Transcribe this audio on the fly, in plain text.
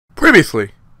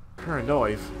Previously. Heard a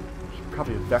noise. Should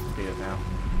probably investigate it now.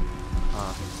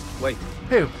 Wait.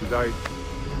 Hey,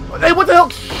 hey, what the hell?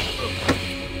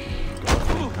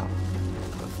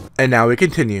 And now we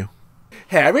continue.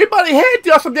 Hey everybody, hey,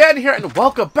 Awesome Dan here, and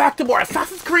welcome back to more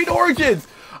Assassin's Creed Origins!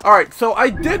 Alright, so I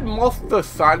did most of the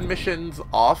side missions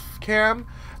off cam.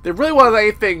 There really wasn't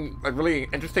anything like really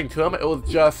interesting to them. It was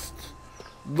just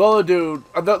the other dude,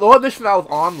 the one mission that was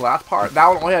on last part, that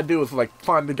one all I had to do was like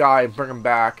find the guy and bring him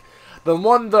back. The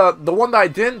one that I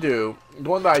didn't do, the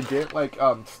one that I didn't like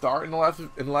start in the last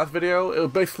video, it was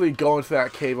basically go into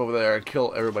that cave over there and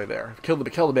kill everybody there. Kill the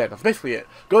bandits. That's basically it.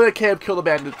 Go to the cave, kill the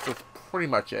bandits, that's pretty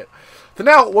much it. So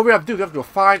now what we have to do is we have to go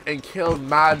find and kill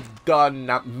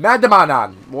Madamanan,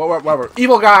 whatever.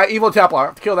 Evil guy, evil Templar. I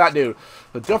have to kill that dude.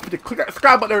 So don't forget to click that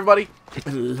subscribe button, everybody.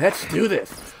 And let's do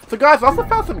this. So guys, I also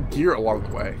found some gear along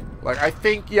the way. Like, I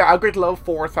think, yeah, I upgraded to level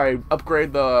 4, so I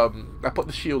upgraded the, I put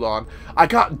the shield on. I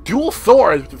got dual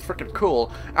swords, which is freaking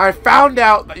cool. And I found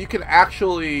out that you can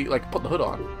actually, like, put the hood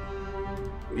on.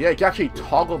 Yeah, you can actually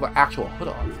toggle the actual hood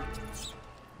on.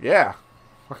 Yeah.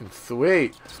 Fucking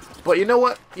sweet. But you know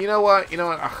what? I'm not really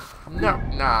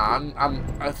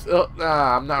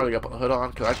gonna put the hood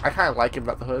on, because I kind of like him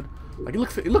without the hood. Like, it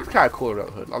looks kind of cooler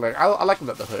without the hood. I like him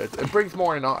without the hood. It brings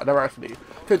more in diversity.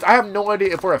 Since I have no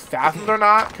idea if we're assassins or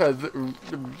not, because it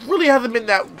really hasn't been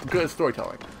that good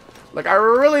storytelling. Like, I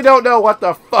really don't know what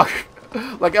the fuck.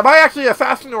 Like, am I actually an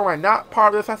assassin or am I not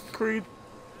part of the Assassin's Creed?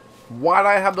 Why do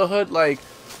I have the hood? Like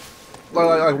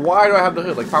why do I have the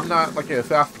hood? Like, if I'm not like an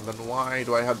assassin, then why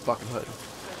do I have the fucking hood?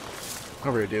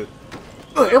 Over here, dude.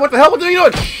 Hey, what the hell? What are you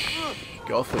doing?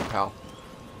 Go sleep, pal.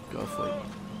 Go sleep.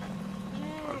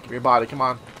 Give me your body, come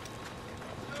on.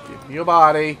 Give me your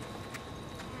body.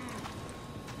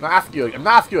 I'm not asking you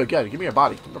again. Give me your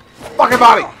body. Give me your fucking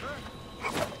body!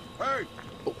 Hey!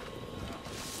 Oh.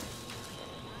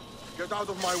 Get out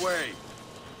of my way!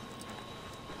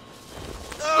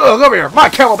 Ugh, over here! My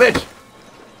camel, bitch!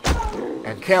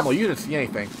 And camel, you didn't see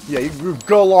anything. Yeah, you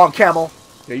go along, camel.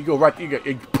 Yeah, you go right.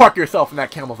 You park yourself in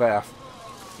that camel's ass.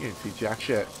 You didn't see jack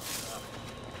shit.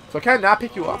 So can I not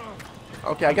pick you up?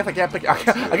 Okay, I guess I can't pick. I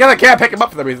guess I can't pick him up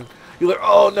for some reason. You're like,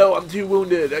 oh no, I'm too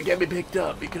wounded. I can't be picked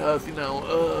up because you know.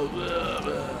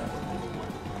 Okay.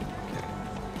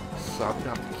 So I'm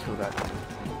gonna have to kill that.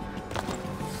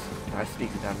 Nice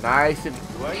sneaking down, nice and.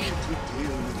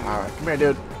 All right, come here,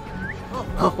 dude.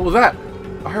 Huh, what was that?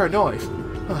 I heard a noise.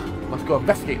 Let's go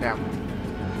investigate now.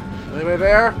 Anybody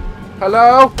there?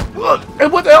 Hello? Hey,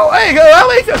 what the hell? Hey,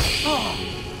 Alex!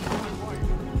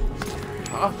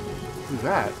 Huh? Who's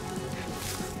that?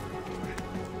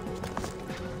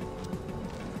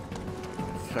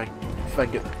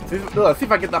 Let's see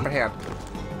if I get the upper hand.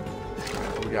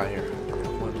 What we got here?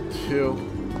 1, 2.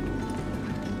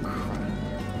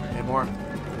 Any more? I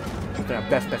think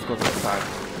best bet goes to the side.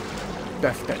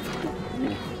 Best bet.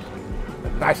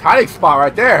 Nice hiding spot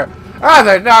right there. That's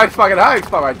a nice fucking hiding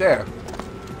spot right there.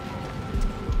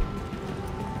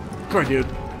 Come on, dude.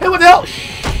 Hey, what the hell?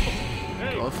 Shh.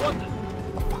 Hey,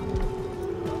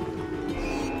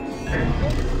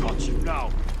 Got you now.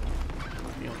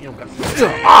 You don't got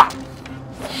ah!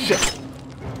 Shit.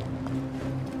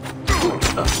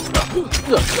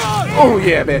 Oh,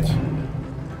 yeah, bitch.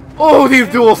 Oh, these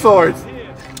dual swords.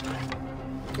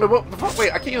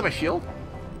 Wait, I can't use my shield?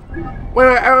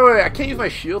 Wait, I can't use my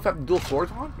shield if I have dual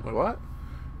swords on? Wait, what?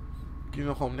 Do you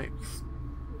know home names?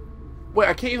 Wait,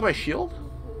 I can't use my shield?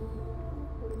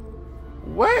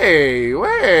 Wait.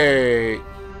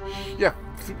 Yeah,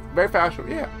 very fast.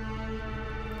 Yeah.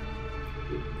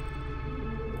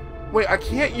 Wait, I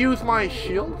can't use my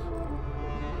shield?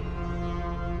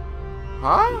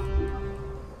 Huh?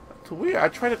 That's weird. I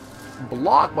tried to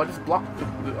block, but I just blocked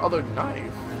the other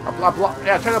knife. I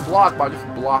tried to block, but I just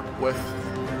blocked with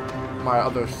my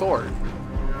other sword.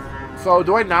 So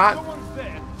do I not?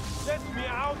 Let me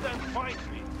out and fight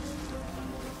me.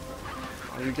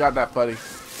 Oh, you got that, buddy.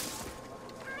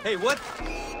 Hey, what?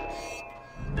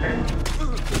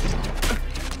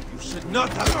 You should not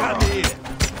have come here.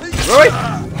 Really?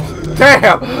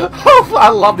 Damn! Oh, I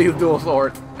love these dual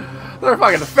swords. They're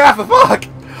fucking fast as fuck.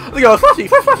 They go slushy,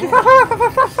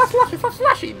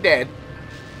 dead.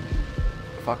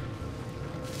 Fuck.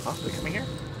 Huh? They coming here?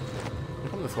 They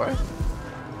coming this way?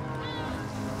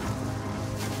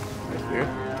 Nice, dude.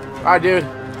 Alright, dude.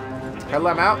 Can I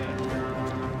let him out?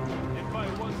 If I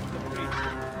was the priest,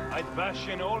 I'd bash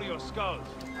in all your skulls.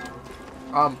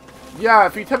 Yeah,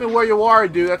 if you tell me where you are,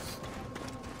 dude, that's...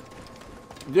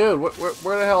 Dude,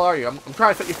 where the hell are you? I'm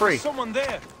trying to set you free. There's someone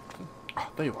there. Oh,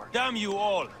 there you are. Damn you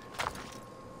all.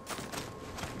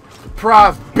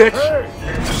 Surprise, bitch!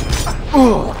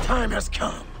 Hey. Time has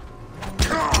come.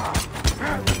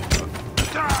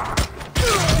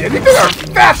 Yeah, these things are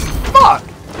fast as fuck!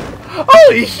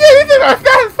 Holy shit, these things are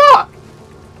fast as fuck!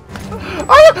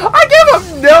 I give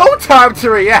him no time to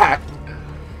react!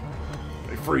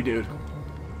 Hey, free dude.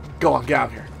 Go on, get out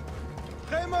of here.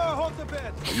 Hold the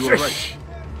bed. Are you alright?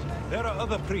 There are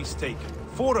other priests taken.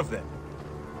 4 of them.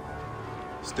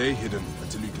 Stay hidden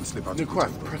until you can slip out. New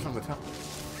quest, press on the top.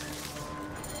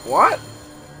 What?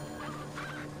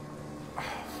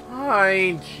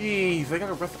 Fine, jeez, I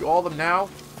gotta rescue all of them now?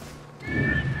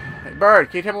 Hey, Bird,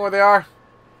 can you tell me where they are?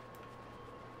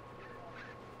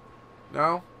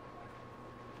 No?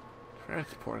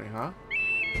 Transporting, huh?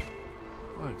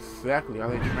 What exactly are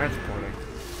they transporting?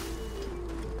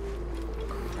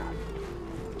 Crap.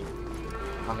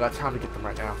 I don't got time to get them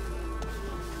right now.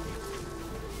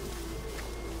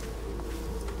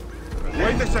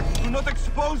 Wait a second. Do not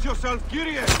expose yourself,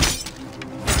 Kyrie.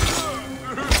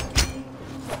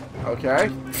 Okay.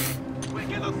 We're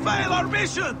gonna fail our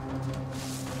mission.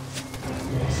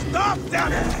 Stop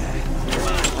that!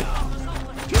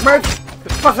 Merge!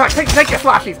 Take your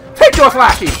slashies! Take your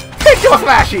slashies! Take your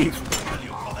slashies!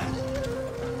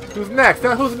 Who's next?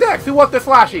 Who's next? Who wants the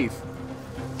slashies?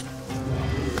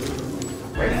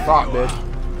 Wait, stop, bitch.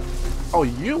 Oh,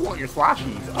 you want your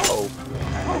slashies? Oh.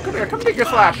 Oh, come here. Come get your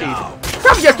slashies.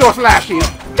 Come get your slashies.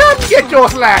 Come get your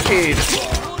slashies.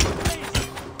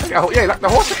 Yeah, like the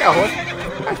horse. Take that horse.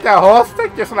 Take that horse.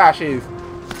 Take your slashies.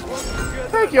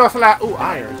 Take your slash. Ooh,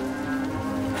 iron.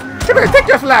 Come here. Take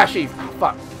your slashies. Oh,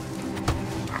 fuck.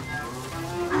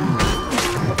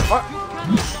 What the fuck?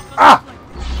 Ah!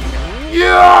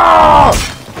 Yeah!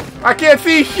 I can't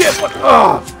see shit. What?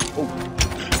 Oh.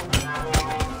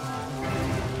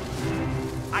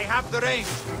 I have the range.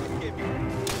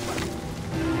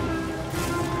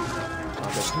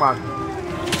 Okay, come on.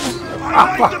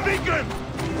 I like the beacon.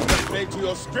 Play to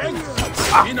your strength.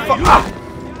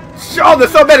 Oh,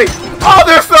 there's so many! Oh,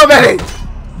 there's so many!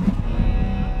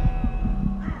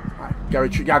 Alright, gotta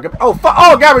retreat. Oh, fuck!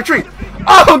 Oh, gotta retreat!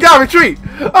 Oh, gotta retreat!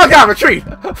 Oh, gotta retreat!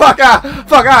 Fuck out!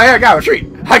 Fuck out here! Gotta retreat!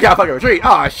 I gotta fucking retreat!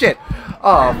 Oh shit!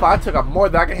 Oh, fuck! I took on more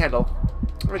than I can handle.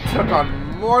 I took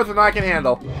on more than I can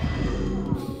handle.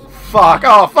 Fuck!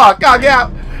 Oh, fuck! God, get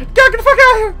out! Get the fuck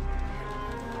out of here!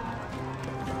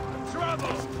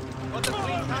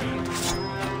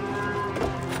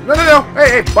 No, no, no! Hey,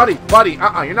 hey, buddy, buddy!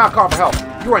 You're not calling for help.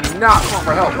 You are not calling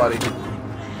for help, buddy.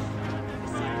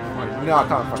 You're not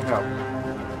calling for help.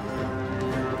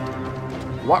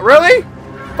 What? Really?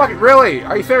 Fucking really?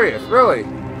 Are you serious? Really?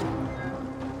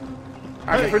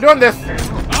 I guess we're doing this.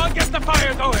 I'll get the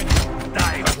fire going.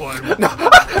 Die, one. No,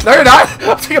 no, you're not.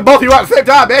 I'm taking both of you out at the same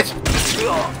time, bitch.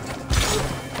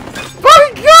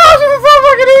 My gosh, this is so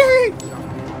fucking easy.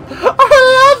 I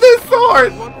love this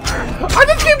sword. I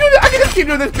just keep doing. I can just keep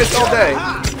doing this bitch all day.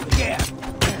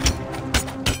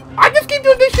 I just keep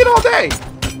doing this shit all day.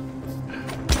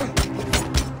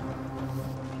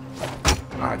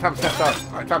 Alright, time to test out.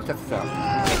 Alright, time to test this out.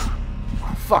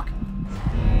 Oh, fuck.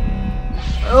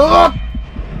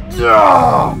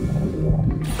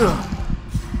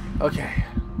 Okay.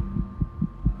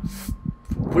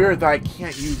 Weird that I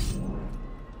can't use.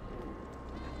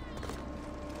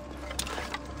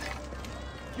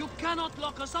 You cannot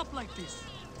lock us up like this.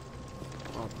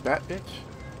 Oh, that bitch.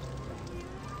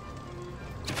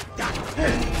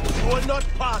 You will not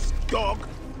pass, dog.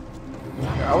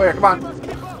 Oh, wait, come on.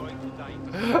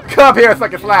 Come up here so I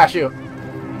can slash you.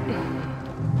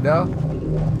 No?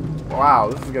 Wow,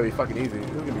 this is gonna be fucking easy. This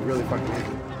is gonna be really fucking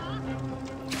easy.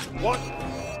 What?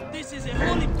 This is a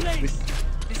holy place.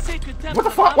 The sacred temple. What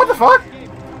the fuck? What the fuck?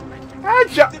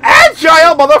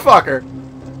 Agile motherfucker!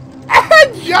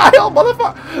 Agile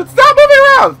motherfucker! Stop moving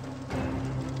around!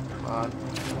 Come on.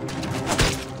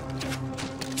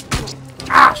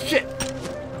 Ah, shit!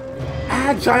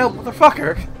 Agile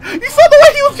motherfucker! You saw the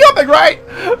way he was jumping, right?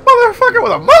 Motherfucker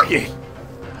with a monkey!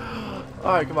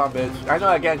 Alright, come on, bitch. I know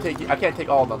I can't take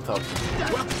all of them, so.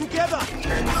 Work together.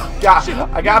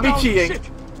 I gotta be cheating.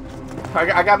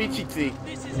 I gotta be cheatsy.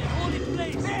 This is a holy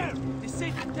place. The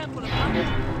sacred temple of Ammon.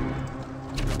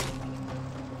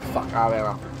 Fuck, out of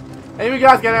ammo. Any of you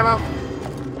guys get ammo?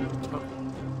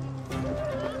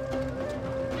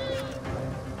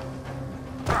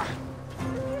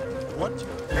 What?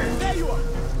 There you are.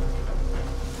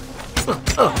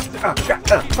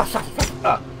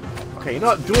 Okay, you know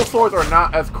what? Dual swords are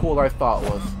not as cool as I thought it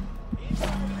was.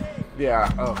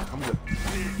 Yeah, oh, I'm good.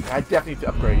 I definitely need to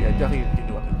upgrade. I definitely need to get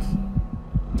new weapons.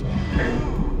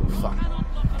 Fuck.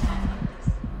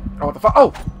 Oh, what the fuck?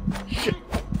 Oh! Shit!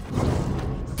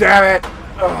 Damn it!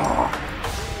 Oh.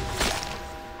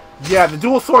 Yeah, the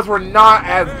dual swords were not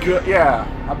as good. Yeah,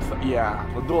 yeah,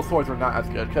 the dual swords were not as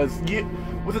good because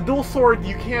with a dual sword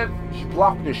you can't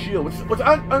block with your shield, which is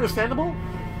understandable,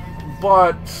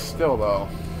 but still though,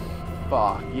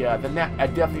 fuck yeah. I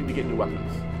definitely need to get new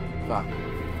weapons. Fuck.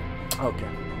 Okay.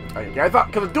 I thought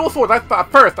because the dual swords, I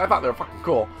thought they were fucking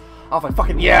cool. I was like,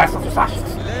 fucking yes, I'm just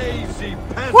Lazy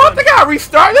peasant. what? I gotta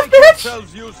restart this bitch?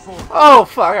 Oh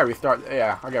fuck, I gotta restart.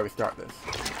 Yeah, I gotta restart this.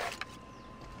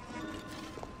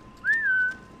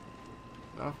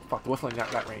 Oh, fuck, the whistling not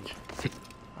that range.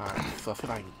 Alright, so let's see if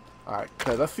I can. Alright,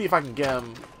 let's see if I can get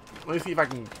him. Let me see if I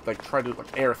can like try to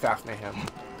like air assassinate him.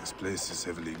 This place is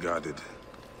heavily guarded.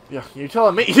 Yeah, you're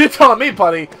telling me. You're telling me,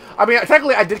 buddy. I mean,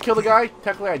 technically, I did kill the guy.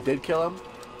 Technically, I did kill him.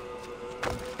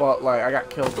 But like, I got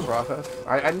killed in the process.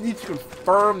 I need to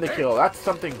confirm the kill. That's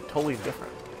something totally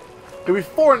different. Because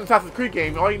before in Assassin's Creed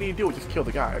game, all you need to do is just kill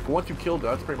the guy. Like once you killed him,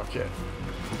 that's pretty much it.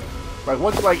 Like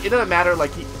once, like it doesn't matter. Like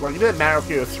it doesn't matter if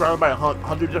you're surrounded by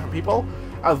 100 different people,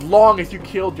 as long as you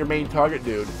killed your main target,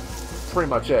 dude. Pretty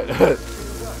much it.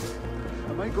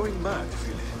 Am I going mad,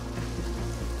 Philly?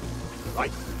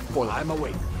 Right. I'm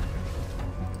awake.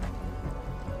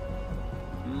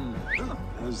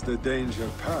 Has the danger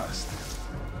passed?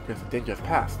 Yes, the danger's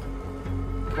passed.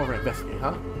 Come over and investigate,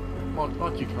 huh? Why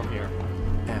don't you come here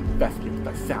and investigate what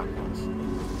that sound was?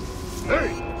 Hey!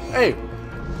 Hey!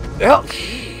 The hell?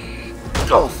 Shh!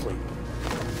 Go to sleep.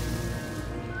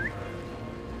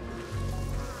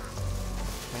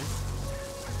 Okay.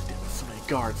 Damn, so many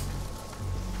guards.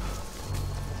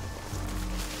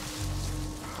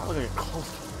 How do I get close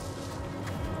to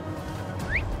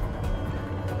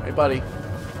him? Hey, buddy.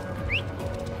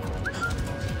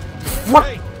 What?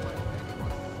 Hey.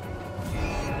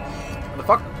 What the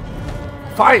fuck?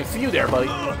 Fine, see you there, buddy.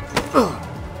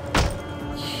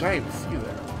 Shame, see you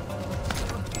there.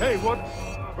 Hey, what?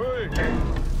 Hey.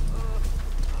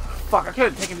 Fuck, I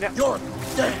couldn't take him down. You're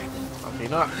dead. Okay,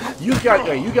 not you guys.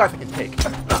 Yeah, you guys I can take.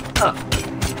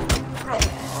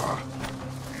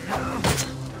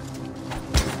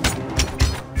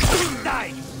 Die,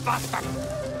 you bastard!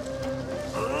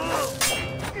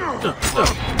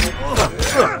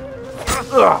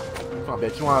 Come on,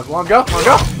 bitch. You wanna go? Wanna go?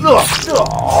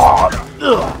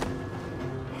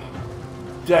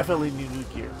 Definitely need new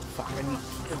gear. Fuck, I need.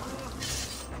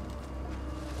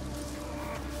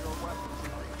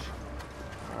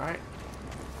 All right.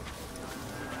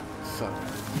 So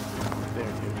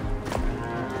there, dude.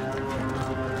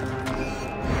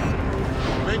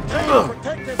 Maintain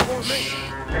protective formation.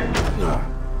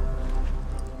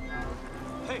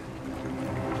 Hey,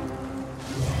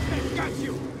 Got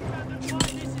you.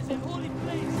 This is a holy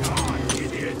place.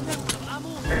 Idiot.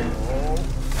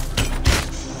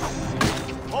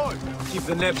 hold! Keep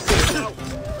the neb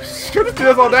safe. Gonna do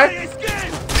this all day.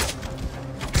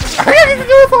 I can't even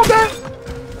do this all day.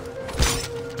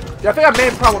 Yeah, I think I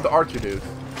made a problem with the archer, dude.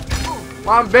 Come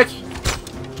on, bitch.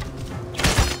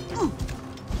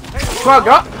 Come on,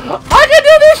 go. I can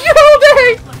do this shit all day.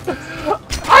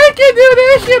 I can do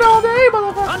this shit all day,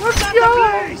 motherfucker. Let's go.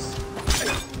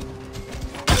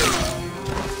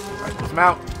 Alright, push him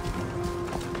out.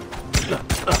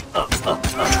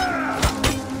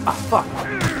 Ah, fuck.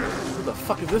 Who the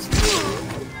fuck is this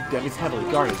dude? Damn, he's heavily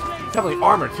guarded. He's heavily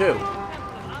armored, too.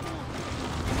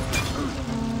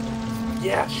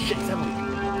 Yeah, shit, he's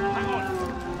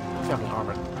heavily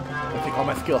armored. I think all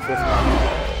my skills for this guy.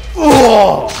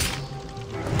 Oh!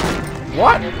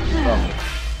 What?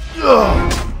 Oh.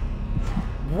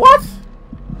 What?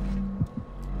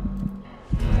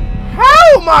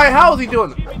 How is he doing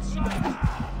that?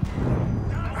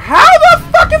 How the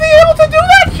fuck is he able to do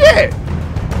that shit?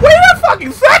 Wait a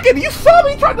fucking second! You saw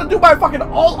me trying to do my fucking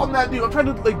ult on that dude. I'm trying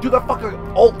to like do that fucking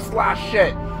ult slash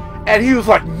shit. And he was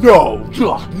like, no,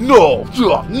 no,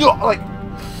 no, like,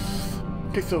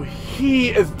 okay, so he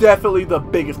is definitely the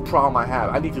biggest problem I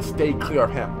have. I need to stay clear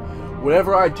of him.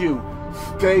 Whatever I do,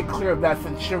 stay clear of that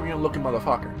centurion-looking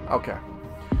motherfucker. Okay.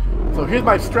 So here's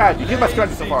my strategy. Here's my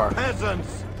strategy so far.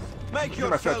 Peasants, make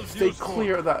Here's my strategy. yourselves Stay useful.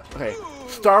 clear of that. Okay.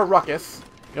 Star Ruckus.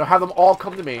 You know, have them all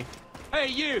come to me. Hey,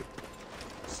 you!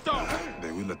 Stop!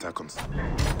 They will attack us.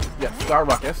 Yeah, Star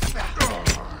Ruckus.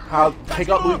 I'll take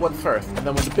out the weak ones first, and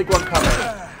then when the big one comes,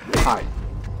 hide.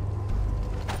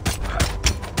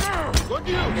 Good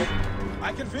news!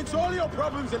 I can fix all your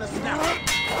problems in a snap.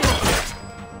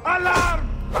 Alarm!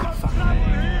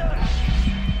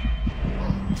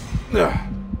 Ugh.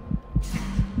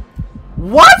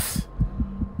 What?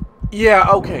 Yeah,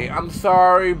 okay, I'm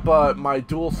sorry, but my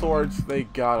dual swords, they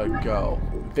gotta go.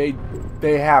 They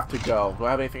have to go. Do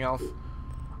I have anything else?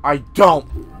 I don't.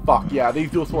 Fuck, yeah, these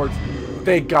dual swords,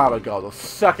 They gotta go. The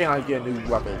second I get a new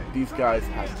weapon, these guys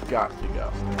have got to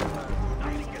go.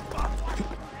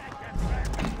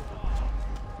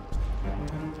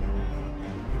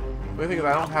 The thing is,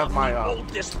 I don't have my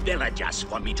Oldest villagers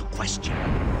for me to question.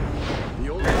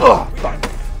 fuck.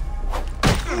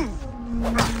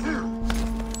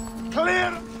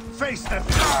 Clear! Face them!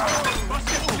 Must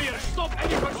get clear. Stop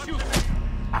any pursuit.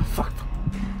 Ah, fuck.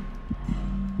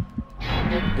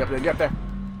 Get there, get there.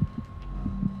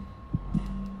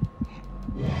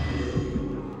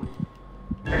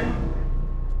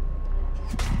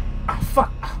 Ah,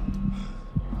 fuck.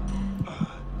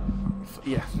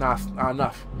 Yeah, nah, not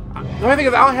enough. The only thing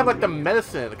is, I don't have like the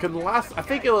medicine. Because the last, I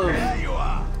think it was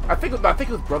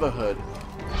Brotherhood.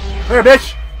 Here,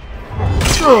 bitch.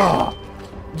 Ugh.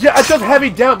 Yeah, it does heavy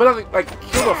damage, but it doesn't like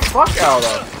kill the fuck out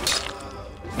of.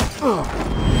 Ugh.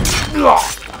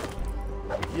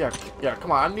 Yeah,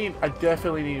 come on. I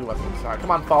definitely need weapons. Alright,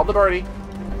 come on, follow the birdie.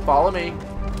 Follow me.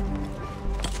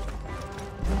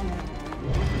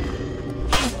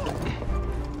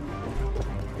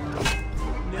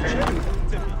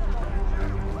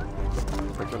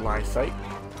 Freaking line of sight.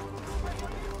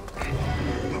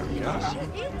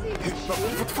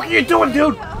 What the fuck are you doing,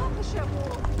 dude?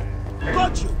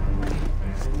 Got you!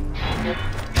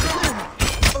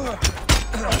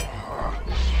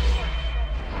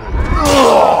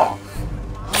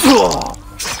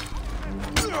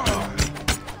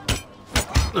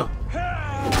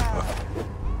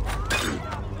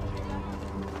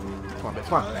 Come on, bitch,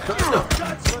 come on.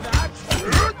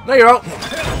 No, you don't.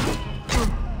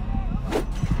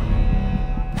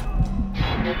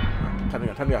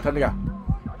 Time to go.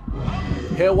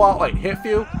 Hit a wall, like, hit a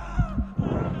few.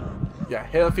 Yeah,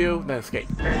 hit a few, then escape.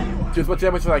 Do as much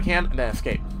damage as I can, and then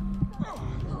escape.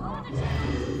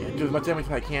 Yeah, do as much damage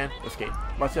as I can, escape.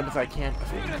 Much damage as I can,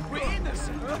 escape.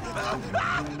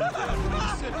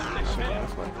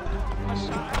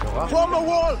 Form a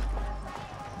wall!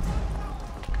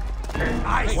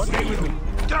 I say you.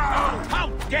 How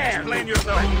dare explain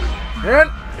yourself? And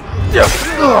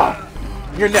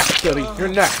you're next, Billy. You're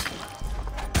next.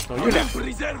 No, you're next.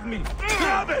 Preserve me.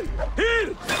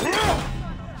 Here.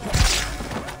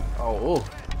 Oh.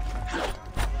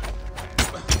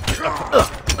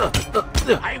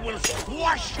 I will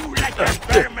squash you like a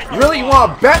vermin. Really, you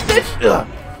want to bet, bitch?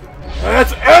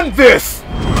 Let's end this.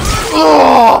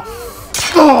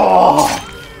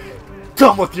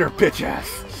 Done with your bitch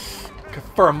ass.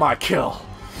 Confirm my kill.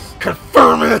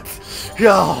 Confirm it.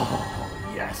 Oh,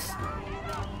 yes.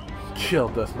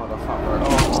 Killed this motherfucker.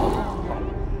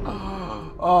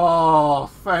 Oh,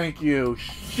 thank you.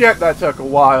 Shit, that took a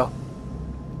while.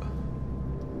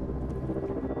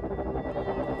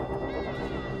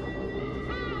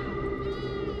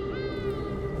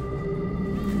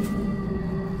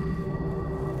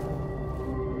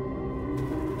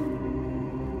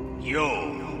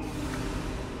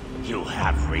 You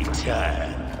have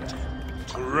returned.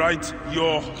 Right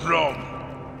your wrong.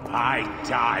 I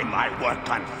die my work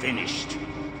unfinished.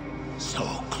 So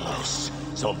close,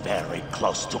 so very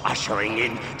close to ushering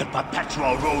in the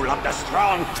perpetual rule of the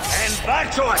strong and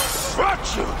virtuous.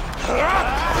 Virtue!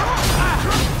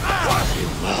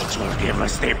 What will give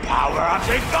us the power of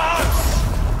the gods?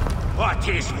 What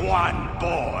is one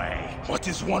boy? What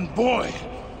is one boy?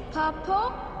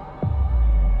 Papa?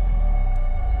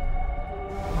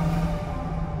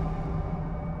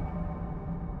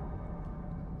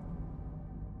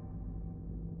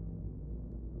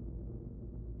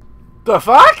 The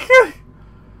fuck?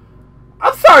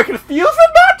 I'm sorry, confusing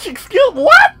much? Excuse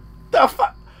what? The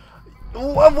fuck?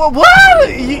 What?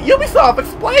 Ubisoft,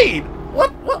 explain.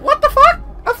 What the fuck?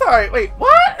 I'm sorry. Wait,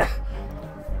 what?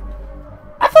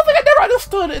 I felt like I never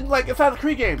understood in like Assassin's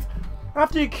Creed games.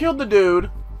 After you killed the dude,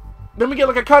 then we get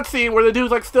like a cutscene where the dude's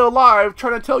like still alive,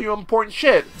 trying to tell you important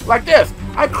shit. Like this.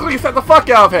 I clearly set the fuck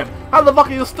out of him. How the fuck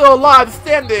are you still alive,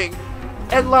 standing,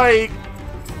 and like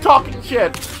talking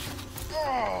shit?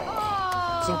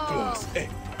 So close. Hey,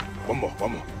 one more.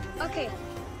 Okay,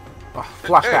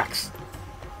 Flashbacks.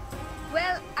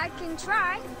 well, I can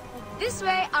try. This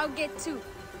way, I'll get two.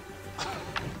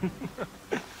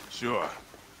 Sure.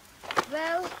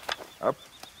 Well, Up.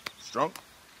 Strong.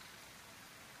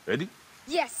 Ready?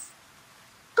 yes.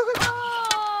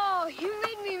 Oh, you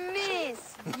made me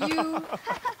miss. You.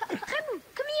 Remu,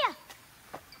 come here.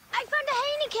 I found a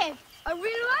hyena cave. A real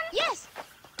one? Yes.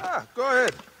 Ah, go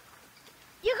ahead.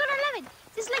 You're gonna love it.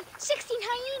 There's like 16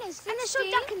 hyenas, and they're so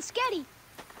dark and scary.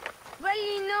 Well,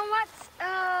 you know what?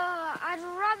 I'd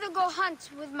rather go hunt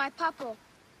with my papa.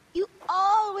 You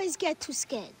always get too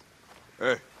scared.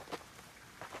 Hey.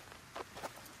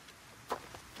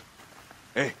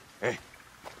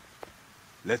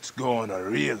 Let's go on a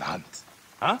real hunt.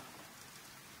 Huh?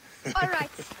 All right.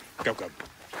 Come, come.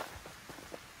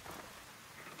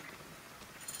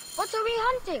 What are we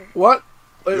hunting? What?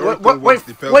 Wait, Your what? uncle Wait, wants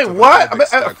the pelt wait, of what? the I mean,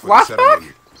 stag for the flashback? ceremony.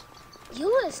 You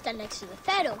will stand next to the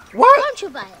pharaoh. What? Won't you,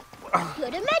 Bayek?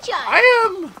 You're the Medjay. I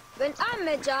am. When I'm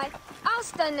Medjay, I'll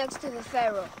stand next to the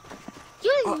pharaoh.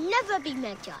 You'll never be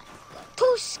Medjay. You're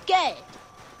too scared.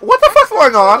 What the fuck's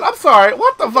going on? I'm sorry.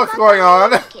 What the fuck's going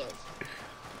on?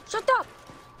 Shut up.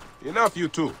 Enough, you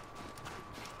two.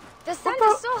 The sand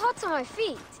is so hot on my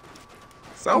feet.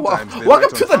 Sometimes they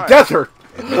Welcome light to on the fire. desert.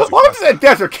 It makes you Welcome to the faster.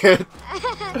 desert, kid.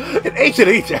 In ancient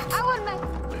Egypt. I want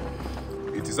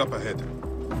my... It is up ahead.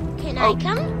 Can I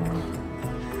come?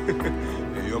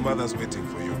 Your mother's waiting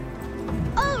for you.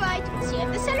 All right. See you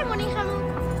at the ceremony,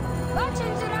 Hamu. Watch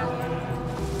it around.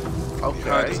 The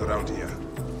herd Okay. is around here.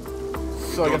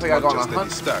 So I guess I gotta go on a Just any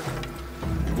hunt. stag.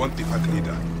 We want the pack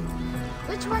leader.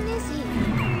 Which one is he?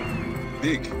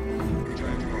 Big.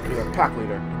 He's a pack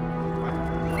leader.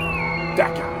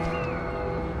 That guy.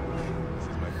 This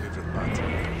is my favorite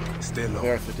part. Stay low.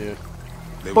 There's the dude.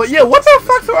 They will But yeah, stop what us the unless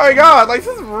fuck's we going on? Like,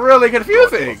 this is really God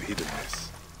confusing. of hiddenness.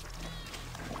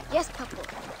 Yes, Papa.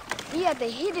 We are the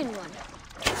hidden one.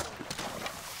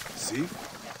 See?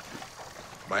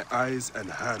 My eyes and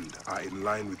hand are in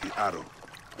line with the arrow.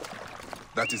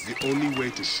 That is the only way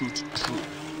to shoot true.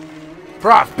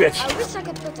 Prof, bitch. I wish I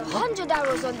could put 100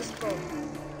 arrows on this bow.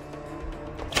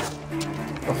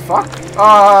 The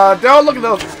fuck? Don't look at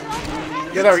those.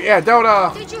 Yeah, there. Yeah,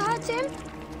 don't. Did you hurt him?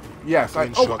 Yes.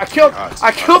 Clean Oh, shot I to killed. the heart.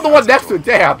 I killed the one next to it.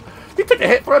 Damn. He took a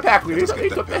hit for a pack leader. Let us He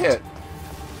get took that the hit. belt.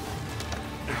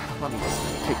 Let me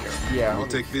take care. Yeah. We'll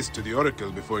take this to the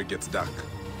oracle before it gets dark.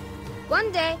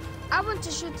 One day, I want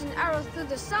to shoot an arrow through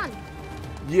the sun.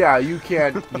 Yeah, you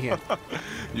can. Yeah.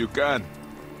 You can.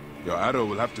 Your arrow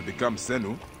will have to become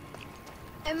Senu.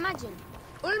 Imagine,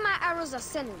 all my arrows are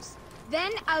senus.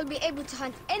 Then I'll be able to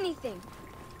hunt anything.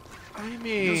 I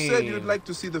mean. You said you'd like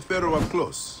to see the pharaoh up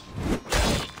close.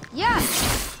 Yeah,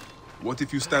 What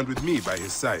if you stand with me by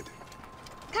his side?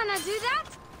 can I do that?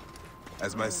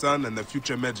 As my son and the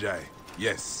future Medjay,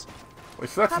 yes. Wait,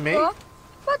 so that's me? Papa,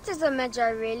 what is a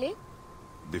Medjay really?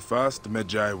 The first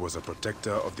Medjay was a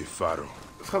protector of the pharaoh.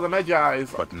 So the Medjay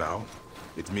is. But now,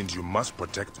 it means you must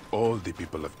protect all the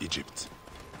people of Egypt.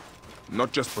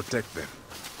 Not just protect them,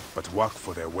 but work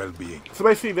for their well-being. So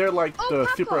basically, they're like Oh, the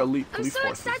Papa, super elite I'm police so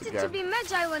forces excited again. to be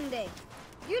Medjay one day.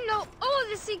 You know all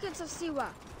the secrets of Siwa.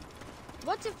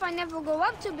 What if I never go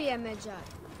up to be a Medjay?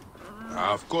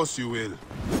 Of course you will.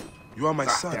 You are my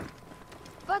son. damn.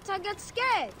 But I get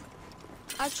scared.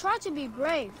 I try to be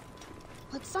brave,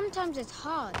 but sometimes it's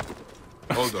hard.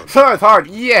 Hold on. So it's hard.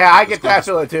 Yeah, I get go that this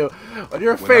feeling too. When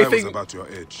you're When I was facing. about your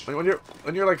age,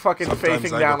 When you're like fucking Sometimes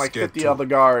facing I down got like scared 50 too. other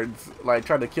guards, like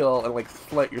trying to kill and like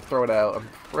slit your throat out, I'm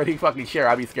pretty fucking sure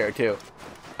I'd be scared too.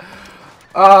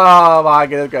 Oh my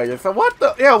goodness. So what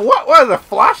the? Yeah, what is a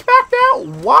flashback now?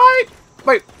 Why?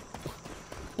 Wait,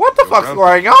 what the fuck's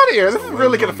going on here? This is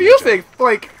really well-known confusing.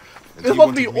 Like, And it's he supposed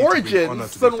to be wanted me to bring honor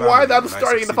Origins, to the then why family I'm when I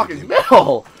starting in the fucking succeeded him.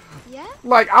 middle? Yeah?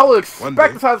 Like, I would One expect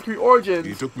day, Assassin's Creed Origins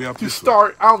he took me up to this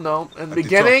start, I don't know, in the the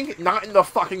beginning, not in the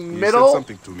fucking He middle. said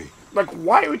something to me. Like,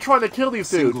 why are we trying to kill these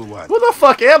dudes? Single word. Who the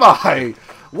fuck am I?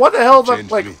 What the hell?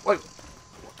 Changed Like, me.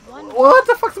 what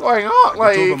the fuck's going on? I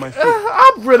got over Like, my fear.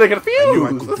 I'm really I knew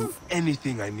I confused. could This do is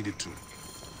anything I needed to.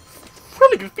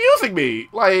 really confusing me.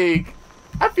 Like,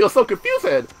 I feel so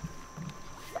confused.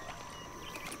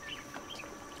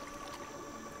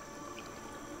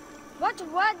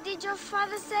 What did your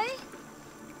father say?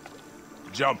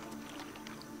 Jump.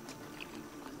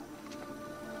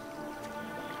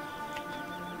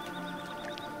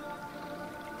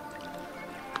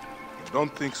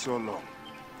 Don't think so long.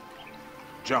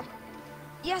 Jump.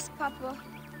 Yes, Papa.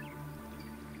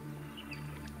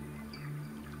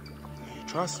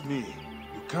 Trust me.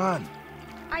 You can.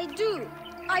 I do.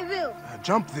 I will.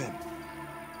 Jump then.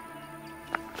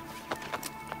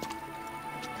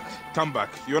 Come back.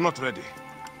 You're not ready.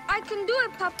 I can do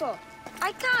it, Papa.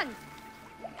 I can.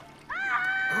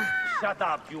 Shut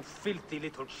up, you filthy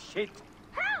little shit.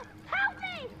 Help! Help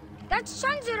me! That's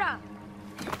Shanjira.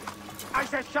 I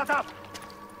said shut up!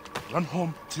 Run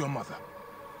home to your mother.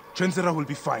 Chenzera will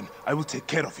be fine. I will take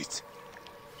care of it.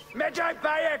 Medjay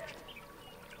Bayek!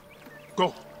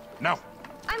 Go. Now.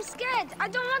 I'm scared. I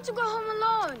don't want to go home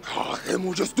alone. Oh,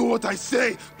 Emu, just do what I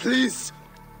say, please.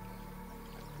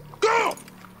 Go!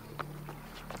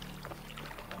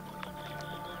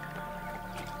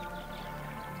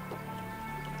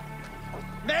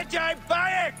 Medjay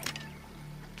Bayek!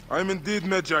 I'm indeed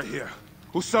Medjay here.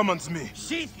 Who summons me?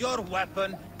 Sheath your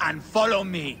weapon and follow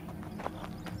me.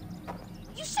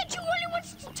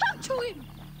 to him!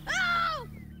 Oh!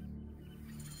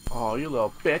 Oh, you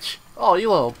little bitch. Oh, you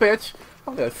little bitch.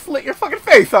 I'm gonna slit your fucking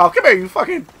face off. Come here, you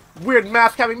fucking weird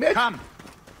mask having bitch. Come.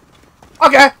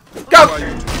 Okay, go!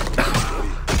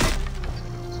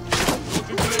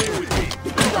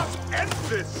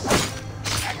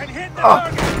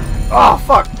 Oh,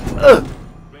 fuck. Ugh.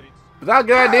 Was that a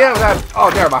good idea? Was that... Oh,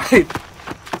 never mind.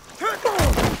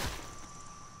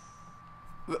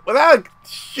 Was that...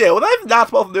 Shit, was I not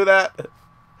supposed to do that?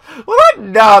 Was I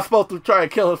not supposed to try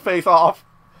and kill his face off?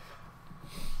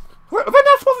 Was I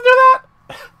not supposed to do that?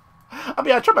 I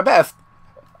mean, I tried my best.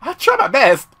 I tried my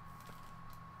best.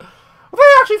 Was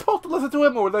I actually supposed to listen to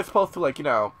him, or was I supposed to, like, you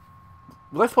know...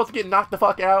 Was I supposed to get knocked the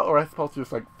fuck out, or was I supposed to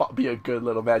just, like, be a good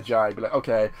little Medjay and be like,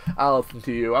 okay, I'll listen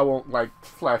to you. I won't, like,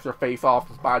 slash your face off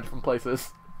from 5 different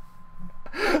places.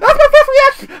 That's my first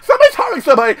reaction! Somebody's harming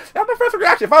somebody! That's my first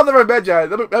reaction. If I was ever a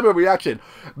Medjay, that's my reaction.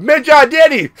 Medjay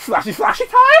Danny! Slashy slashy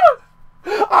time?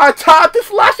 Our time to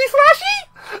slashy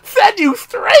slashy? Send you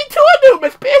straight to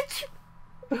Anubis, bitch!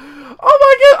 Oh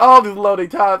my god! Oh, these loading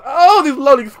times. Oh, these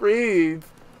loading screens.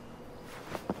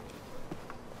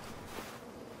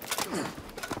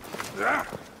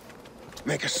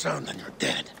 Make a sound and you're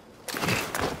dead.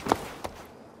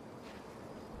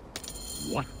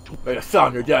 What? Make a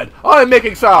sound, you're dead. I am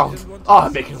making sounds.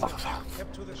 I'm making lots of sounds.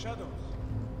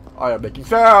 I am making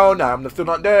sound. I'm still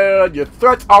not dead. Your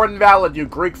threats are invalid, you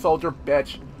Greek soldier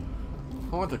bitch.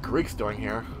 I wonder what the Greeks doing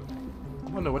here. I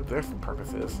wonder what their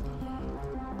purpose is.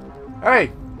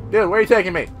 Hey, dude, where are you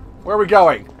taking me? Where are we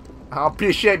going? I'll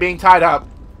appreciate being tied up.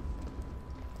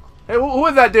 Hey, who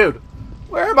is that dude?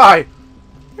 Where am I?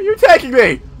 Where are you taking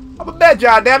me? I'm a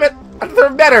Medjay, damn it! I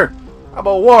deserve better! I'm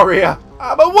a warrior!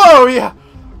 I'm a warrior!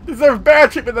 I deserve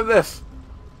better treatment than this!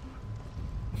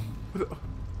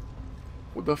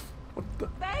 What the...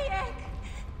 Bayek!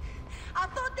 I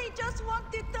thought they just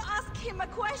wanted to ask him a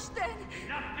question.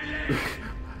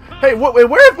 Hey,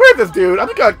 where's this dude? I'm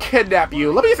just gonna kidnap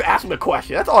you. Let me just ask him a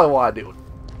question. That's all I want to do.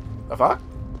 The fuck?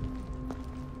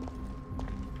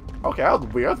 Okay, that was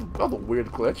weird. That was a weird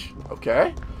glitch.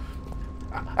 Okay.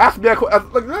 Ask me a question.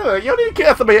 You don't need to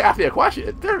ask somebody to ask me a question.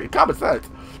 It's very common sense.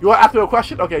 You want to ask me a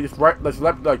question? Okay, just write.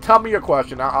 Tell me your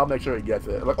question. I'll make sure he gets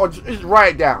it. Like, or just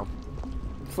write it down.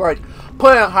 It's like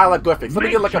put it in hieroglyphics. Let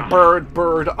me get like a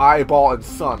bird, eyeball, and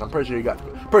sun. I'm pretty sure he gets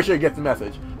the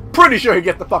message. Pretty sure he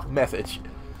gets the fucking message.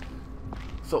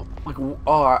 So, like,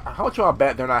 how much you want to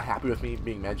bet they're not happy with me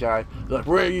being Medjay? They're like,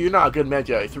 Ray, you're not a good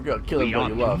Medjay, so we're gonna kill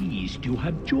everybody you love. We are pleased to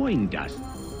have joined us.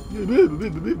 I'm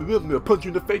gonna punch you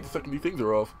in the face the second these things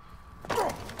are off.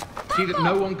 See that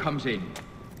no one comes in.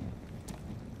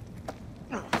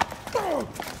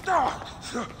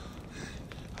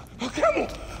 Camel,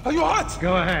 are you hurt?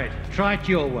 Go ahead. Try it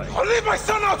your way. I'll leave my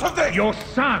son out of this! Your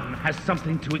son has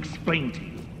something to explain to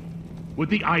you. Would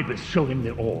the Ibis show him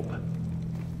the orb?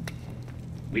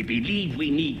 We believe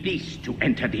we need this to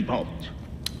enter the vault.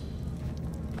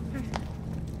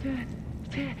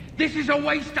 This is a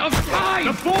waste of time!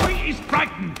 The boy is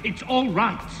frightened. It's all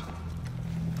right.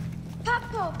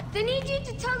 Papa, they need you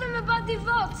to tell them about the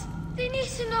vault. They need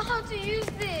to know how to use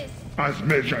this. As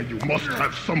Medjay, you must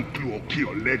have some clue or key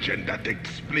or legend that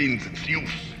explains its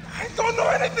use. I don't know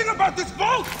anything about this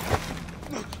vault!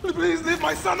 Please leave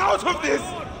my son out of this!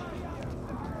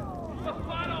 The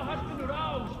Pharaoh has been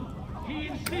aroused. He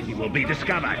insists. He will be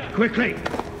discovered. Quickly!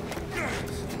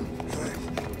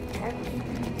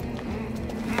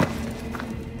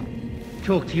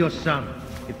 Talk to your son.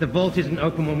 If the vault isn't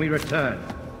open when we return,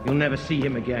 you'll never see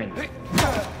him again.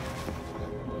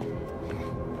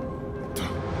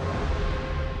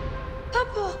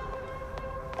 Papa!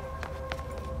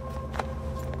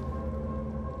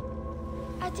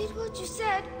 I did what you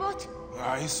said, but...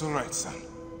 It's all right, son.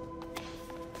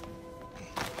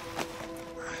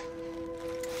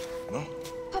 No?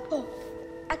 Papa,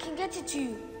 I can get it to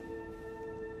you.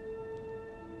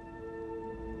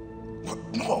 What?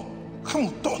 No!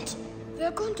 Camel, don't! They're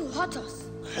going to hurt us.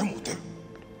 Camel,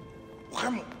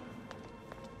 Camel!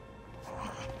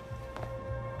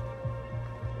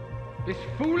 This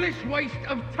foolish waste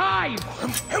of time!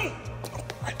 Camel!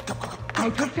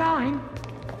 Out of time?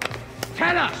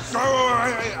 Tell us! No,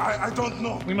 I don't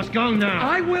know. We must go now.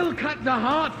 I will cut the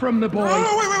heart from the boy.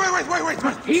 No,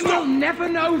 wait. He will never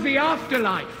know the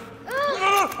afterlife. No,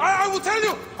 I will tell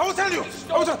you. I will tell you. He's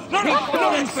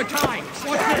falling for time.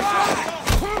 What's this?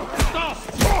 Stop!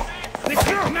 This is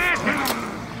madness!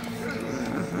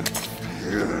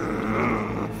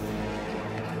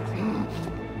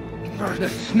 The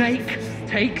snake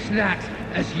takes that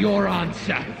as your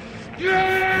answer.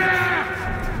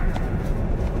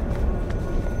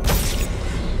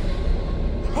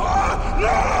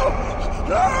 No!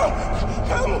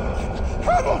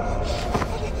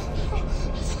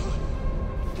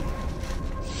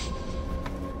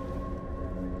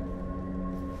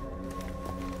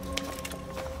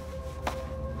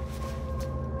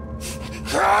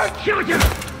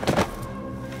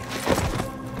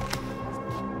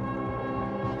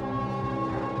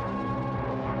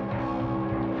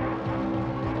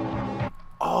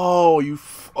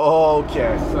 Oh,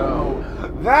 okay, so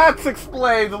that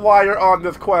explains why you're on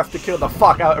this quest to kill the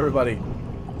fuck out of everybody.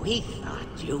 We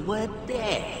thought you were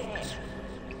dead.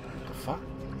 The fuck?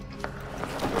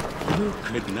 You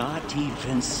could not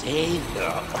even save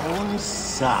your own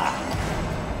son.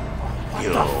 What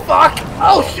the fuck?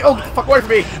 Oh, shit! Oh, get the fuck away from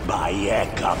me!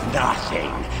 Bayek of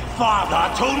nothing, father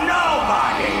to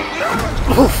nobody.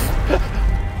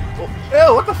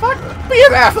 Ew, what the fuck? Beat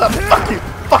his ass up! Fuck you!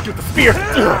 Fuck you with the spear!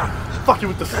 Fuck you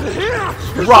with the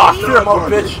raw spear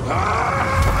mode, bitch!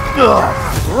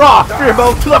 Raw spear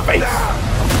mode to the face!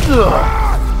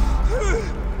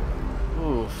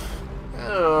 Oof.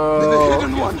 The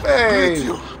hidden one hey. greets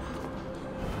you.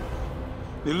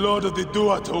 The Lord of the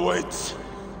Duat awaits.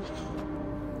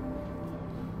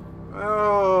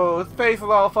 Oh, his face is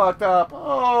all fucked up.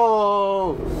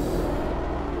 Oh!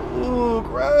 Ooh,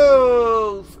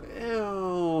 gross!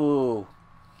 Ew.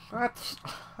 That's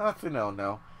a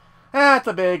no-no. That's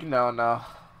a big no-no.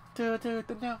 We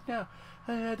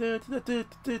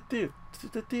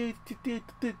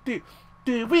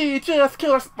just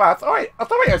kill our spots. Alright, I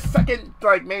thought we had a second,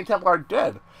 like, main Templar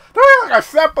dead. There was like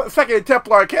a second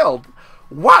Templar killed.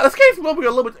 Wow, this game's moving a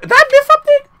little bit. Did I miss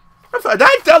something? I'm sorry, did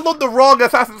I download the wrong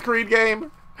Assassin's Creed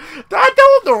game? Did I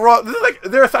download the wrong... This is like,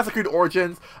 their Assassin's Creed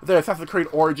Origins, their Assassin's Creed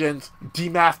Origins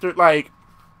demastered, like...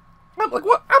 I'm like,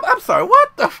 what? I'm sorry,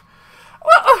 what the...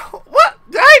 What?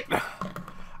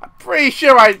 I'm pretty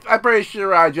sure I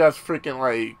just freaking,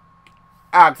 like,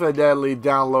 accidentally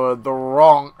downloaded the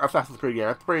wrong Assassin's Creed game.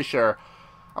 I'm pretty sure.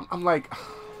 I'm like,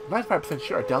 95%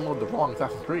 sure I downloaded the wrong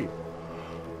Assassin's Creed.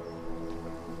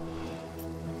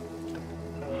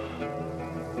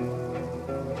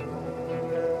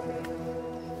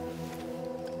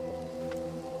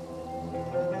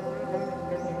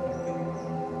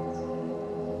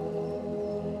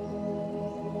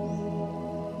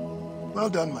 Well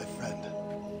done, my friend.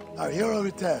 Our hero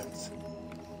returns.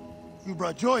 You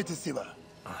brought joy to Siva.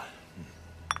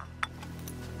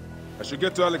 I should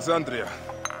get to Alexandria.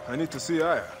 I need to see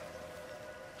Aya.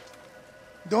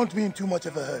 Don't be in too much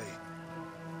of a hurry.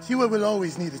 Siva will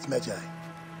always need its Medjay.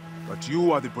 But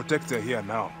you are the protector here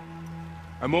now.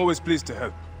 I'm always pleased to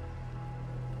help.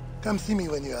 Come see me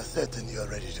when you are certain you are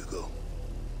ready to go.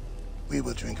 We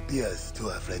will drink beers to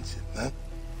our friendship, huh?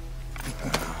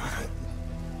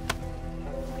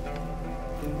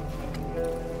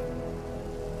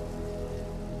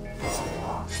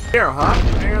 Here, huh?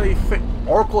 Nearly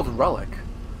Oracle's Relic.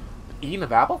 Eating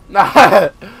of apple? Nah.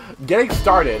 Getting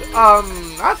started.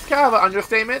 That's kind of an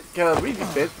understatement,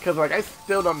 because like, I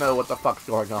still don't know what the fuck's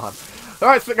going on.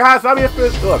 Alright, so guys, that'll be it for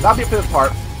this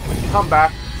part. Come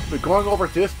back. We're going over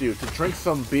to this dude to drink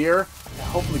some beer.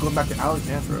 Hopefully going back to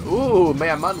Alexandria. Ooh, may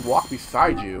a man walk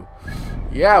beside you.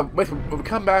 Yeah, when we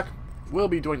come back, we'll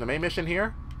be doing the main mission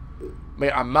here. May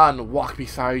a man walk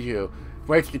beside you.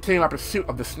 Ready to continue our pursuit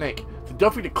of the snake. So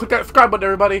don't forget to click that subscribe button,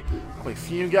 everybody. I'll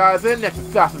see you guys in the next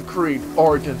Assassin's Creed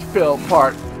Origins film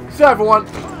part. So everyone,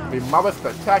 be my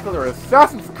spectacular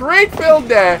Assassin's Creed film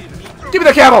day. Give me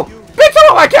the camel! Bitch, I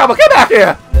want my camel! Get back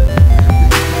here!